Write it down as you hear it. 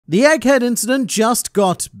The Egghead incident just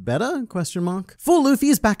got better? For Luffy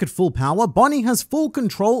is back at full power, Bonnie has full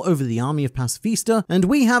control over the army of Pacifista, and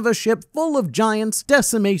we have a ship full of giants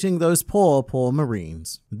decimating those poor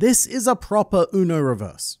Marines. This is a proper Uno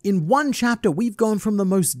reverse. In one chapter, we've gone from the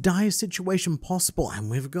most dire situation possible, and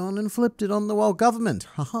we've gone and flipped it on the world government.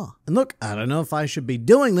 Haha. And look, I don't know if I should be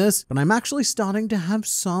doing this, but I'm actually starting to have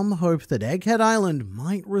some hope that Egghead Island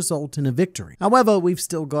might result in a victory. However, we've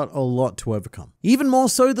still got a lot to overcome. Even more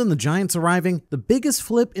so than the giants arriving, the biggest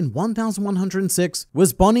flip in 1106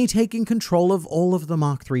 was Bonnie taking control of all of the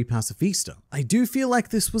Mark III Pacifista. I do feel like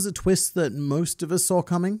this was a twist that most of us saw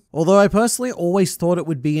coming, although I personally always thought it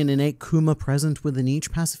would be an innate Kuma present within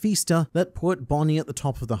each Pacifista that put Bonnie at the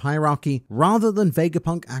top of the hierarchy, rather than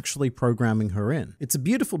Vegapunk actually programming her in. It's a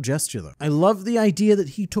beautiful gesture though. I love the idea that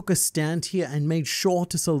he took a stand here and made sure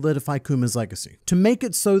to solidify Kuma's legacy, to make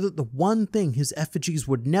it so that the one thing his effigies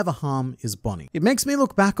would never harm is Bonnie. It makes me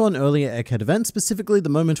look back on earlier Egghead events, specifically the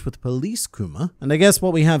moment with Police Kuma, and I guess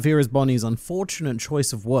what we have here is Bonnie's unfortunate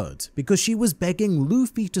choice of words, because she was begging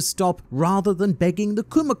Luffy to stop rather than begging the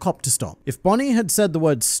Kuma cop to stop. If Bonnie had said the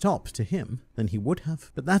word stop to him, then he would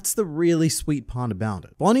have. But that's the really sweet part about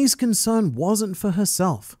it. Bonnie's concern wasn't for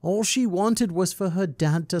herself. All she wanted was for her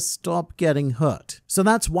dad to stop getting hurt. So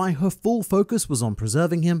that's why her full focus was on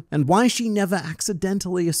preserving him, and why she never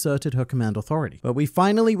accidentally asserted her command authority. But we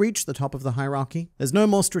finally reached the top of the hierarchy. There's no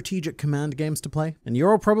more strategic command games to play, and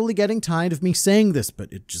you're all probably getting tired of me saying this,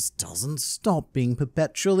 but it just doesn't stop being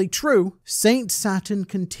perpetually true. Saint Saturn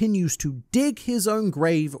continues to dig his own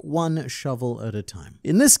grave one shovel at a time.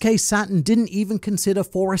 In this case, Saturn didn't even consider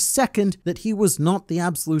for a second that he was not the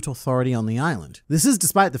absolute authority on the island. This is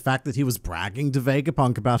despite the fact that he was bragging to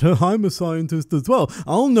Vegapunk about, "Oh, I'm a scientist as well.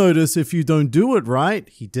 I'll notice if you don't do it right."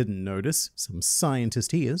 He didn't notice. Some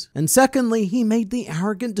scientist he is. And secondly, he made the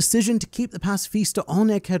arrogant decision to keep the Pacifista on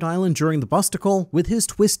Egghead Island during the Buster Call, with his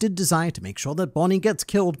twisted desire to make sure that Bonnie gets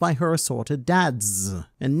killed by her assorted dads.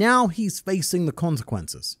 And now he's facing the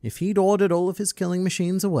consequences. If he'd ordered all of his killing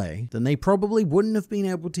machines away, then they probably wouldn't have been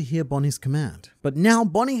able to hear Bonnie's command. But now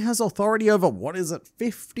Bonnie has authority over,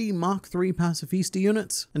 50 Mark III Pacifista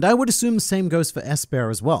units? And I would assume the same goes for Esper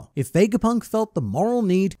as well. If Vegapunk felt the moral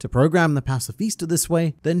need to program the Pacifista this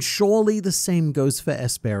way, then surely the same goes for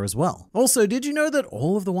Esper as well. Also, did you know that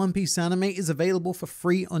all of the One Piece anime is available for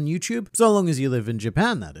free on YouTube? So long as you live in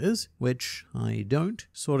Japan, that is, which I don't.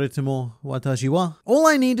 Soretemo watashi wa. All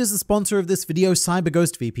I need is the sponsor of this video,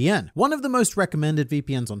 CyberGhost VPN, one of the most recommended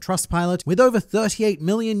VPNs on Trustpilot, with over 38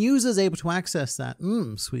 million users able to access that.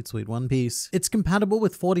 Sweet One Piece. It's compatible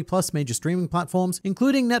with 40 plus major streaming platforms,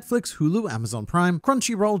 including Netflix, Hulu, Amazon Prime,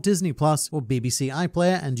 Crunchyroll, Disney Plus, or BBC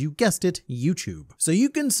iPlayer, and you guessed it, YouTube. So you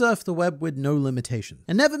can surf the web with no limitation,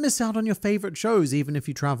 and never miss out on your favorite shows even if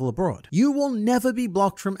you travel abroad. You will never be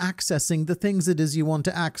blocked from accessing the things it is you want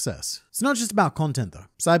to access. It's not just about content though.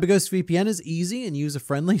 CyberGhost VPN is easy and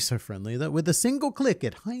user-friendly, so friendly that with a single click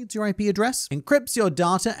it hides your IP address, encrypts your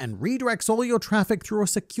data, and redirects all your traffic through a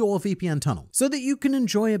secure VPN tunnel, so that you can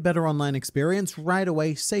enjoy a better online experience right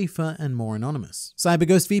away, safer and more anonymous.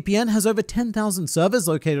 CyberGhost VPN has over 10,000 servers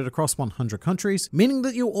located across 100 countries, meaning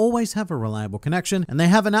that you always have a reliable connection, and they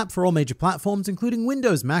have an app for all major platforms including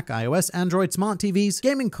Windows, Mac, iOS, Android, smart TVs,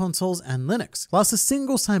 gaming consoles, and Linux. Plus, a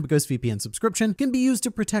single CyberGhost VPN subscription can be used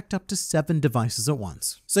to protect up to 7 devices at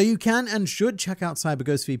once. So you can and should check out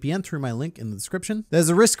CyberGhost VPN through my link in the description. There's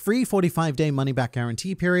a risk-free 45-day money-back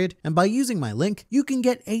guarantee period, and by using my link, you can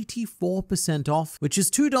get 84% off, which is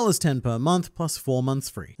 $2.10 per month plus 4 months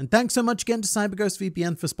free. And thanks so much again to CyberGhost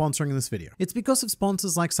VPN for sponsoring this video. It's because of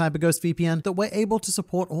sponsors like CyberGhost VPN that we're able to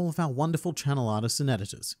support all of our wonderful channel artists and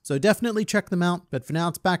editors. So definitely check them out, but for now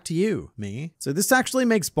it's back to you, me. So this actually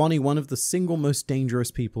makes Bonnie one of the single most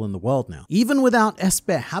dangerous people in the world now. Even without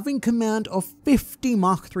Esper having command of 50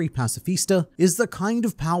 Mark III Pacifista is the kind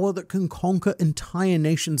of power that can conquer entire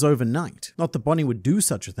nations overnight. Not that Bonnie would do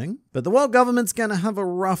such a thing, but the world government's gonna have a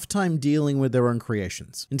rough time dealing with their own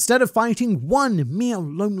creations. Instead of fighting one mere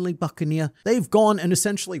lonely buccaneer, they've gone and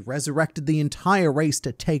essentially resurrected the entire race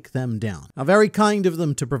to take them down. How very kind of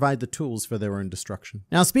them to provide the tools for their own destruction.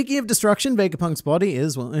 Now, speaking of destruction, Vegapunk's body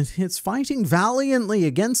is, well, it's fighting valiantly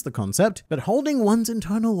against the concept, but holding one's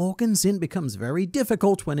internal organs in becomes very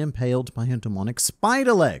difficult when impaled by a demonic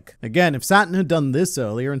spider leg. Again, if Saturn had done this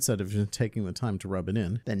earlier instead of taking the time to rub it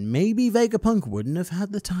in, then maybe Vegapunk wouldn't have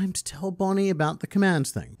had the time to tell Bonnie about the command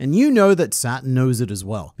thing. And you know that Saturn knows it as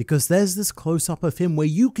well, because there's this close-up of him where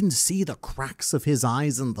you can see the cracks of his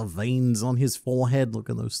eyes and the veins on his forehead. Look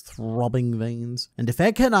at those throbbing veins. And if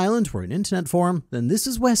Egghead Island were an internet forum, then this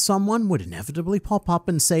is where someone would inevitably pop up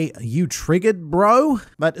and say, "Are you triggered, bro?"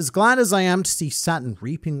 But as glad as I am to see Saturn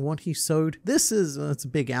reaping what he sowed, this is it's a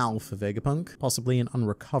big owl for Vegapunk, possibly an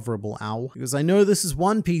unrecoverable owl, because I know this is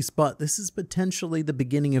One Piece, but this is potentially the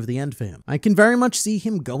beginning of the end for him. I can very much see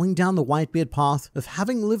him going down the Whitebeard path of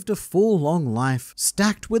having lived a full long life,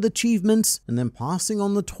 stacked with achievements, and then passing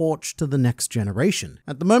on the torch to the next generation.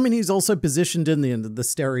 At the moment, he's also positioned in the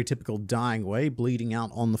stereotypical dying way, bleeding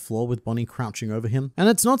out on the floor with Bonnie crouching over him. And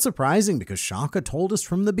it's not surprising because Shaka told us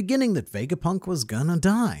from the beginning that Vegapunk was gonna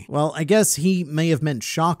die. Well, I guess he may have meant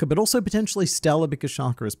Shaka, but also potentially Stella, because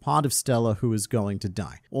Shaka is part of Stella who is going to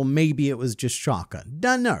die. Or maybe it was just Shaka.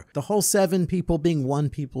 Don't know. The whole 7 people being 1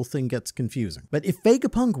 people thing gets confusing. But if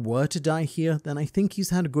Vegapunk were to die here, then I think he's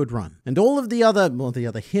had a good run. And all of the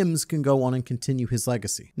other hymns can go on and continue his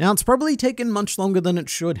legacy. Now, it's probably taken much longer than it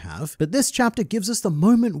should have, but this chapter gives us the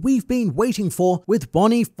moment we've been waiting for, with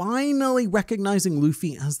Bonnie finally recognizing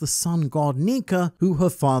Luffy as the sun god Nika, who her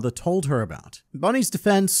father told her about. In Bonnie's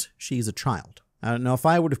defense, she's a child. I don't know if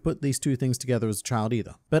I would have put these two things together as a child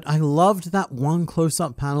either. But I loved that one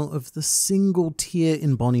close-up panel of the single tear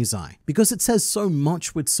in Bonnie's eye, because it says so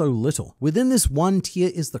much with so little. Within this one tear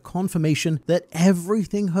is the confirmation that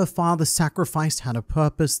everything her father sacrificed had a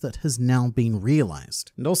purpose that has now been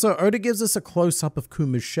realized. And also, Oda gives us a close-up of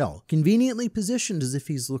Kuma's shell, conveniently positioned as if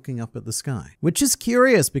he's looking up at the sky. Which is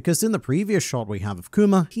curious, because in the previous shot we have of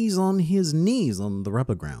Kuma, he's on his knees on the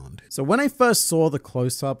rubber ground. So when I first saw the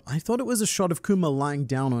close-up, I thought it was a shot of Kuma lying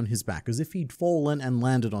down on his back, as if he'd fallen and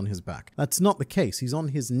landed on his back. That's not the case. He's on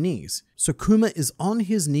his knees. So Kuma is on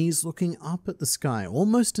his knees looking up at the sky,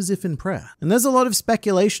 almost as if in prayer. And there's a lot of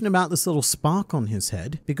speculation about this little spark on his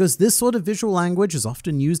head, because this sort of visual language is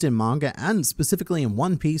often used in manga and specifically in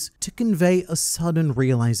One Piece to convey a sudden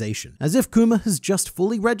realization, as if Kuma has just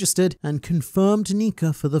fully registered and confirmed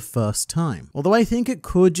Nika for the first time. Although I think it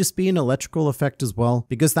could just be an electrical effect as well,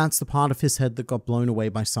 because that's the part of his head that got blown away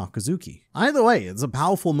by Sakazuki. Either way, it's a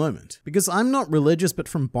powerful moment, because I'm not religious, but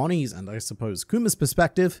from Bonnie's and I suppose Kuma's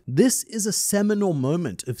perspective, this is a seminal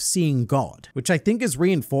moment of seeing God, which I think is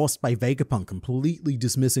reinforced by Vegapunk completely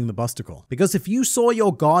dismissing the busticle. Because if you saw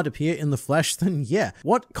your God appear in the flesh, then yeah,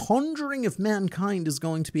 what conjuring of mankind is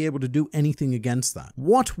going to be able to do anything against that?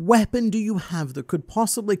 What weapon do you have that could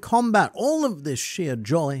possibly combat all of this sheer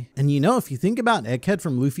joy? And you know, if you think about Egghead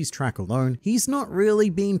from Luffy's track alone, he's not really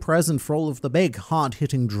been present for all of the big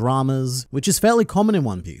hard-hitting dramas, which is fairly common in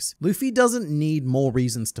One Piece. Luffy doesn't need more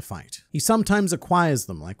reasons to fight. He sometimes acquires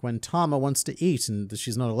them, like when Tama wants to eat and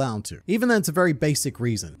she's not allowed to. Even though it's a very basic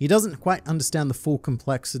reason. He doesn't quite understand the full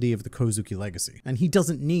complexity of the Kozuki legacy, and he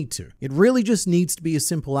doesn't need to. It really just needs to be as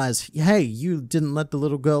simple as, hey, you didn't let the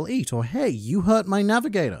little girl eat, or hey, you hurt my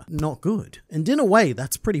navigator. Not good. And in a way,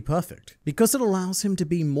 that's pretty perfect, because it allows him to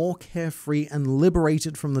be more carefree and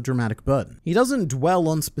liberated from the dramatic burden. He doesn't dwell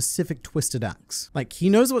on specific twisted acts. Like, he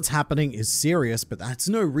knows what's happening is serious, but that's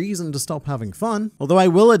no reason to stop having fun. Although I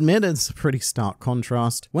will admit it's a pretty stark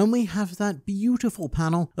contrast when we have that beautiful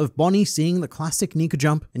panel of Bonnie seeing the classic Nika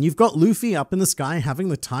jump, and you've got Luffy up in the sky having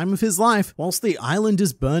the time of his life, whilst the island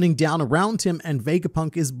is burning down around him and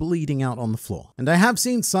Vegapunk is bleeding out on the floor. And I have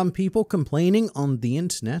seen some people complaining on the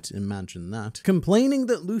internet, imagine that, complaining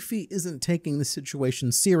that Luffy isn't taking the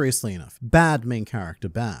situation seriously enough. Bad main character,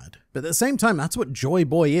 bad. But at the same time, that's what Joy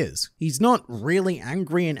Boy is. He's not really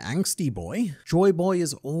angry and angsty boy. Joy Boy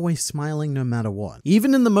is always smiling no matter what.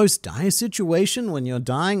 Even in the most dire situation, when you're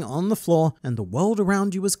dying on the floor and the world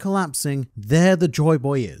around you is collapsing, there the Joy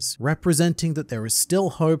Boy is, representing that there is still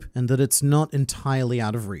hope and that it's not entirely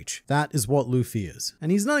out of reach. That is what Luffy is. And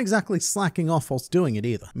he's not exactly slacking off whilst doing it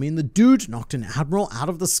either. I mean, the dude knocked an admiral out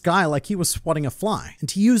of the sky like he was swatting a fly. And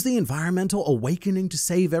to use the environmental awakening to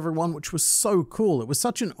save everyone, which was so cool. It was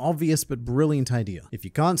such an obvious but brilliant idea. If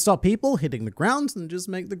you can't stop people hitting the ground, then just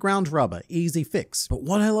make the ground rubber. Easy fix. But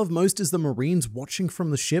what I love most is the Marines watching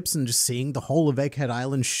from the ships and just seeing the whole of Egghead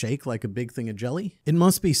Island shake like a big thing of jelly. It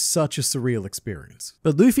must be such a surreal experience.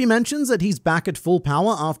 But Luffy mentions that he's back at full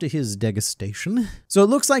power after his degustation. So it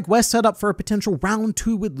looks like we're set up for a potential round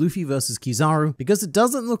 2 with Luffy versus Kizaru, because it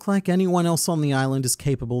doesn't look like anyone else on the island is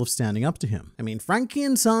capable of standing up to him. I mean, Frankie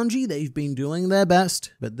and Sanji, they've been doing their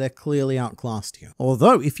best, but they're clearly outclassed here.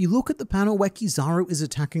 Although, if you look at the panel where Kizaru is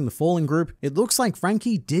attacking the falling group, it looks like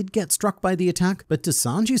Frankie did get struck by the attack, but to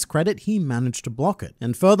Sanji's credit, he managed to block it.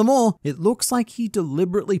 And furthermore, it looks like he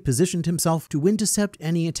deliberately positioned himself to intercept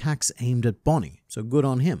any attacks aimed at Bonnie. so good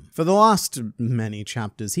on him. For the last many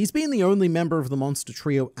chapters, he's been the only member of the monster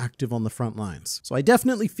trio active on the front lines, so I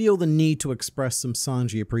definitely feel the need to express some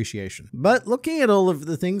Sanji appreciation. But looking at all of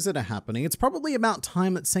the things that are happening, it's probably about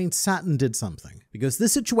time that Saint Saturn did something, because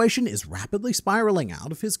this situation is rapidly spiraling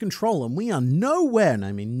out of his control, and we are nowhere, and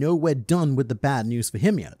I mean nowhere, done with the bad news for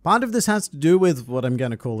him yet. Part of this has to do with what I'm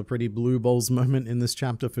going to call a pretty blue balls moment in this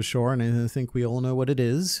chapter for sure, and I think we all know what it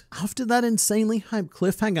is. After that insanely hyped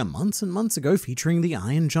cliffhanger months and months ago featuring the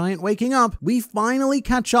Iron Giant waking up, we finally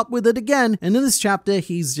catch up with it again, and in this chapter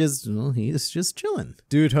he's just chilling.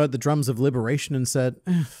 Dude heard the drums of liberation and said,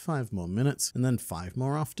 5 more minutes, and then 5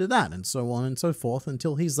 more after that, and so on and so forth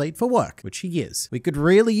until he's late for work, which he is. We could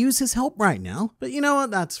really use his help right now, but you know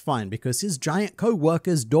what, that's fine, because his giant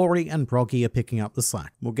co-workers Dory and Broggy are picking up the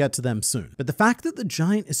slack. We'll get to them soon. But the fact that the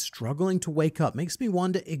giant is struggling to wake up makes me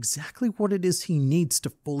wonder exactly what it is he needs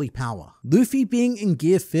to fully power. Luffy being in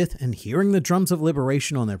gear 5th and hearing the drums of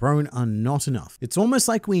liberation on their own are not enough. It's almost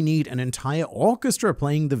like we need an entire orchestra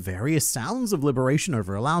playing the various sounds of liberation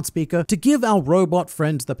over a loudspeaker to give our robot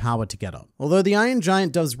friend the power to get up. Although the Iron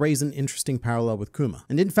Giant does raise an interesting parallel with Kuma.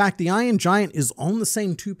 And in fact, the Iron Giant is on the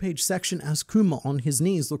same 2-page section as Kuma on his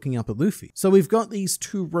knees looking up at Luffy. So we've got these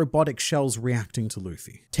two robotic shells reacting to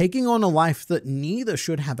Luffy, taking on a life that neither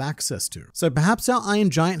should have access to. So perhaps our Iron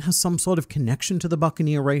Giant has some sort of connection to the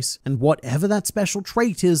Buccaneer race, and whatever that special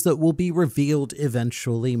trait is that will be revealed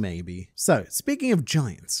eventually, maybe. So, speaking of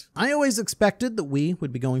giants, I always expected that we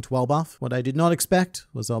would be going to Elbaf. What I did not expect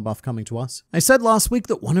was Elbaf coming to us. I said last week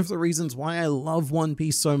that one of the reasons why I love One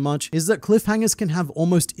Piece so much is that cliffhangers can have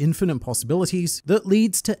almost infinite possibilities that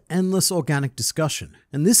leads to endless organic discussion.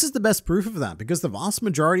 And this is the best proof of that, because the vast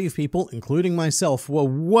majority of people, including myself, were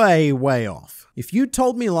way off. If you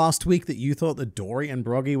told me last week that you thought that Dory and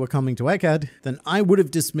Broggy were coming to Egghead, then I would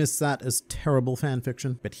have dismissed that as terrible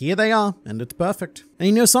fanfiction. But here they are, and it's perfect. And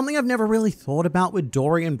you know, something I've never really thought about with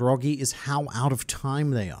Dory and Broggy is how out of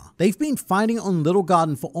time they are. They've been fighting on Little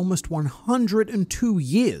Garden for almost 102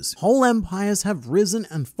 years. Whole empires have risen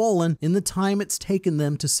and fallen in the time it's taken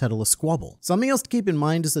them to settle a squabble. Something else to keep in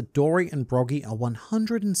mind is that Dory and Broggy are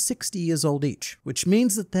 160 years old each, which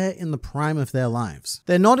means that they're in the prime of their lives.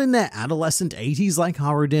 They're not in their adolescent 80s like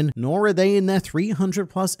Harudin, nor are they in their 300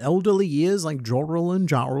 plus elderly years like Jorul and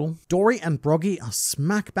Jarul. Dory and Broggy are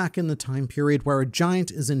smack back in the time period where a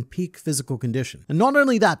giant is in peak physical condition. And not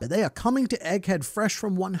only that, but they are coming to Egghead fresh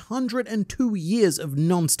from 102 years of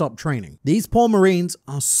non-stop training. These poor Marines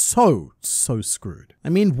are so screwed. I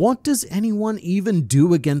mean, what does anyone even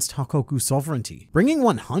do against Hakoku sovereignty? Bringing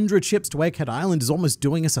 100 ships to Egghead Island is almost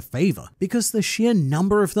doing us a favor, because the sheer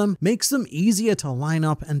number of them makes them easier to line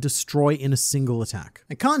up and destroy in a single attack.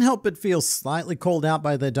 I can't help but feel slightly called out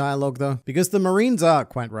by their dialogue though, because the Marines are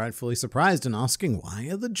quite rightfully surprised and asking, why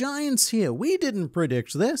are the giants here? We didn't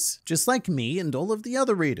predict this. Just like me and all of the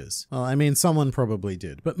other readers. Well, I mean, someone probably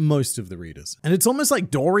did, but most of the readers. And it's almost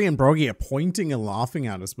like Dory and Broggy are pointing and laughing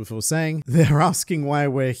at us before saying, they're asking why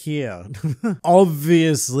we're here.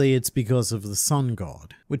 Obviously, it's because of the sun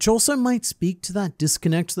god. Which also might speak to that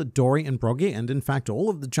disconnect that Dory and Broggy, and in fact all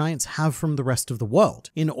of the giants, have from the rest of the world.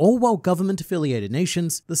 In all well-government-affiliated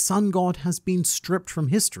nations, the sun god has been stripped from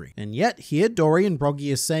history. And yet here Dory and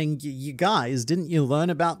Broggy are saying, you guys, didn't you learn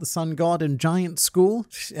about the sun god in giant school?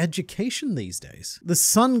 Education these days. The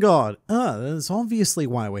sun god, that's obviously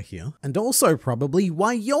why we're here. And also probably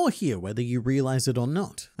why you're here, whether you realize it or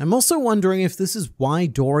not. I'm also wondering if this is why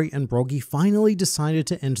Dory and Broggy finally decided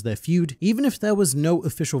to end their feud, even if there was no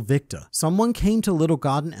official victor. Someone came to Little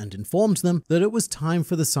Garden and informed them that it was time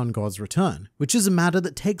for the sun god's return, which is a matter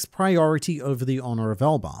that takes priority over the honor of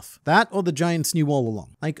Elbaf. That or the giants knew all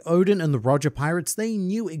along. Like Odin and the Roger Pirates, they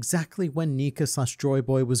knew exactly when Nika/Joy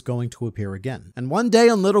Boy was going to appear again. And one day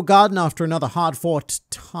on Little Garden, after another hard-fought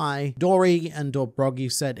tie, Dory and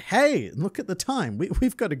Broggy said, hey, look at the time,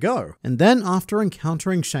 we've got to go. And then after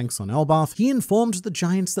encountering Shanks on Elbaf, he informed the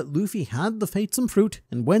giants that Luffy had the Fatesome Fruit,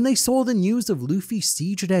 and when they saw the news of Luffy's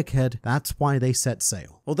siege at Egghead, that's why they set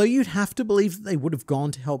sail. Although you'd have to believe that they would have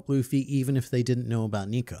gone to help Luffy even if they didn't know about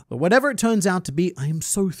Nika. But whatever it turns out to be, I am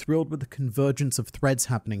so thrilled with the convergence of threads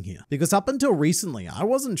happening here. Because up until recently, I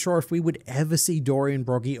wasn't sure if we would ever see Dory and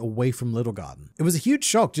Broggy away from Little Garden. It was a huge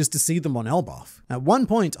shock just to see them on Elbaf. At one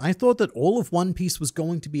point, I thought that all of One Piece was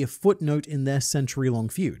going to be a footnote in their century-long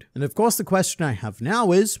feud. And of course the question I have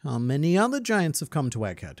now is, how many other giants have come to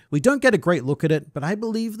Egghead? We don't get a great look at it, but I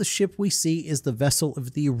believe the ship we see is the vessel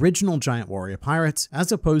of the original giant warrior pirates,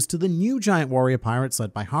 as opposed opposed to the new giant warrior pirates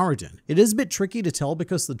led by Harudin. It is a bit tricky to tell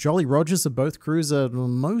because the Jolly Rogers of both crews are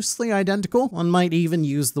mostly identical. One might even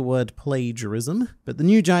use the word plagiarism, but the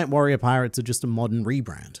new giant warrior pirates are just a modern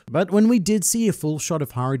rebrand. But when we did see a full shot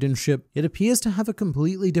of Harudin's ship, it appears to have a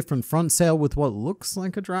completely different front sail with what looks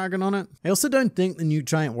like a dragon on it. I also don't think the new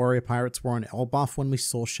giant warrior pirates were on Elbaf when we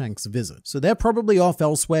saw Shanks visit, so they're probably off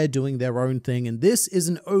elsewhere doing their own thing, and this is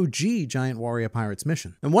an OG giant warrior pirates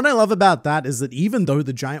mission. And what I love about that is that even though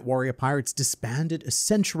the giant warrior pirates disbanded a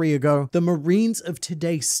century ago, the Marines of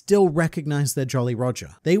today still recognize their Jolly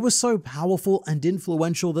Roger. They were so powerful and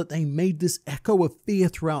influential that they made this echo of fear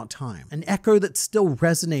throughout time, an echo that still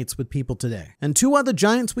resonates with people today. And two other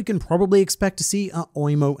giants we can probably expect to see are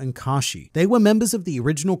Oimo and Kashi. They were members of the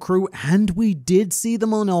original crew, and we did see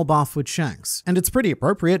them on Elbaf with Shanks. And it's pretty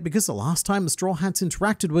appropriate because the last time the Straw Hats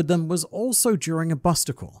interacted with them was also during a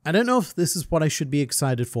Buster Call. I don't know if this is what I should be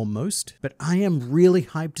excited for most, but I am really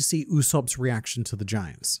hyped to see Usopp's reaction to the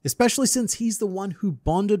Giants, especially since he's the one who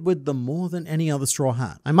bonded with them more than any other Straw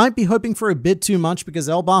Hat. I might be hoping for a bit too much because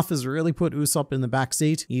Elbaf has really put Usopp in the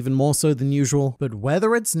backseat, even more so than usual, but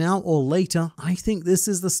whether it's now or later, I think this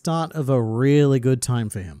is the start of a really good time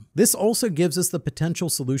for him. This also gives us the potential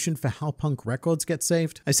solution for how Punk Records get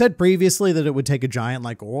saved. I said previously that it would take a giant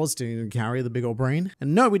like Oars to carry the big old brain,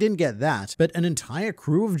 and no, we didn't get that, but an entire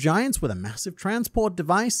crew of giants with a massive transport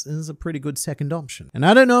device is a pretty good second option. And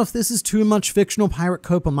I don't know if this is too much fictional pirate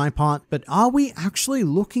cope on my part, but are we actually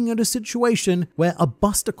looking at a situation where a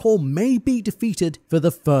Buster Call may be defeated for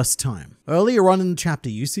the first time? Earlier on in the chapter,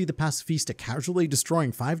 you see the Pacifista casually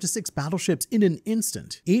destroying 5 to 6 battleships in an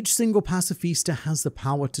instant. Each single Pacifista has the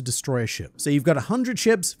power to destroy a ship. So you've got 100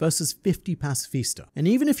 ships versus 50 Pacifista. And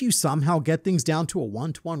even if you somehow get things down to a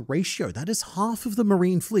 1-to-1 ratio, that is half of the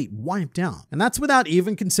Marine fleet wiped out. And that's without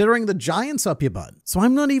even considering the giants up your butt. So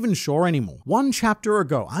I'm not even sure anymore. One chapter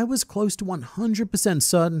ago, I was close to 100%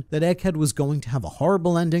 certain that Egghead was going to have a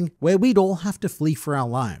horrible ending where we'd all have to flee for our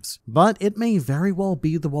lives. But it may very well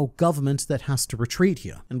be the world government that has to retreat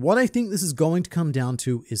here. And what I think this is going to come down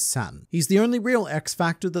to is Saturn. He's the only real X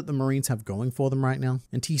factor that the Marines have going for them right now,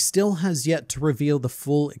 and he still has yet to reveal the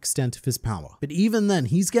full extent of his power. But even then,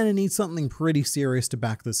 he's gonna need something pretty serious to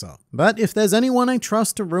back this up. But if there's anyone I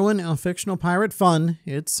trust to ruin our fictional pirate fun,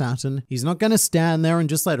 it's Saturn. He's not gonna stand there and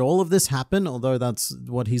just let all of this happen, although that's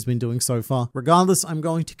what he's been doing so far. Regardless, I'm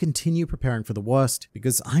going to continue preparing for the worst,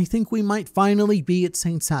 because I think we might finally be at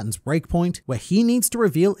Saint Saturn's breakpoint, where he needs to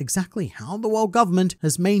reveal exactly how the world government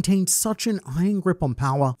has maintained such an iron grip on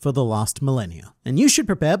power for the last millennia. And you should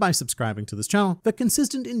prepare by subscribing to this channel for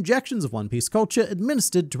consistent injections of One Piece culture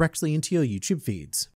administered directly into your YouTube feeds.